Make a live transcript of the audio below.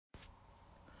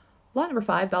Lot number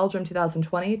 5, Belgium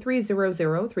 2020,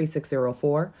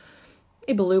 3003604.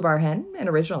 A Blue Bar Hen, an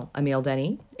original, Emiel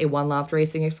Denys. A One Loft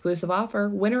Racing exclusive offer,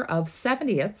 winner of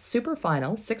 70th Super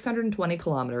Final 620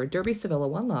 kilometer Derby Sevilla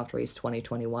One Loft Race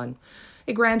 2021.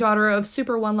 A granddaughter of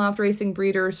Super One Loft Racing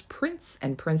breeders Prince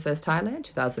and Princess Thailand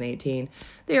 2018.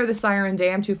 They are the sire and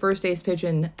dam to First Ace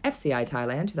Pigeon FCI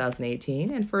Thailand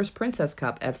 2018 and First Princess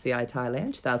Cup FCI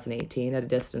Thailand 2018 at a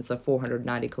distance of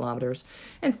 490 kilometers.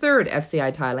 And third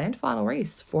FCI Thailand final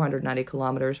race, 490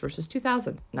 kilometers versus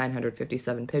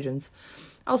 2,957 pigeons.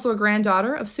 Also a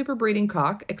granddaughter of Super Breeding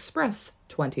Cock Express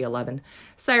 2011,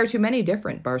 sire to many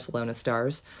different Barcelona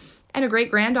stars. And a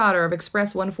great-granddaughter of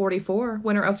Express 144,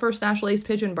 winner of First National Ace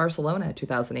Pigeon Barcelona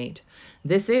 2008.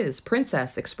 This is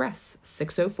Princess Express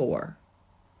 604.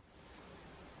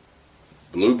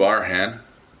 Blue Bar Hen,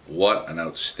 what an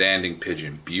outstanding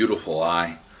pigeon. Beautiful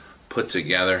eye, put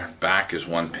together, back is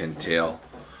one pintail,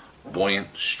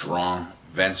 buoyant, strong,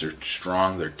 vents are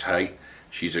strong, they're tight.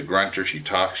 She's a grunter, she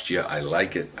talks to you, I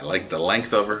like it. I like the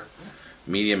length of her,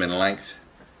 medium in length.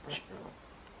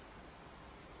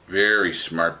 Very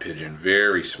smart pigeon,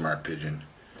 very smart pigeon.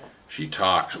 She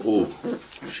talks, ooh,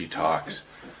 she talks.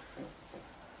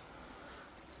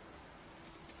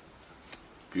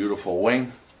 Beautiful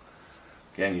wing.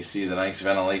 Again, you see the nice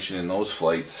ventilation in those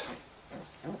flights.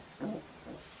 And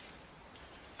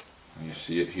you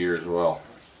see it here as well.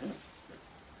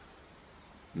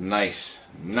 Nice,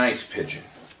 nice pigeon.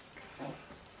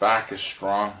 Back is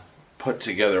strong, put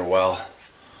together well,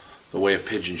 the way a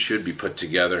pigeon should be put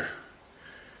together.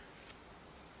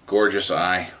 Gorgeous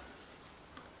eye,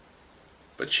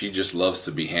 but she just loves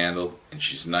to be handled, and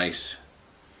she's nice,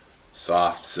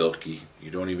 soft, silky. You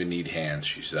don't even need hands,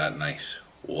 she's that nice.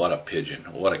 What a pigeon,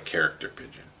 what a character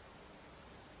pigeon.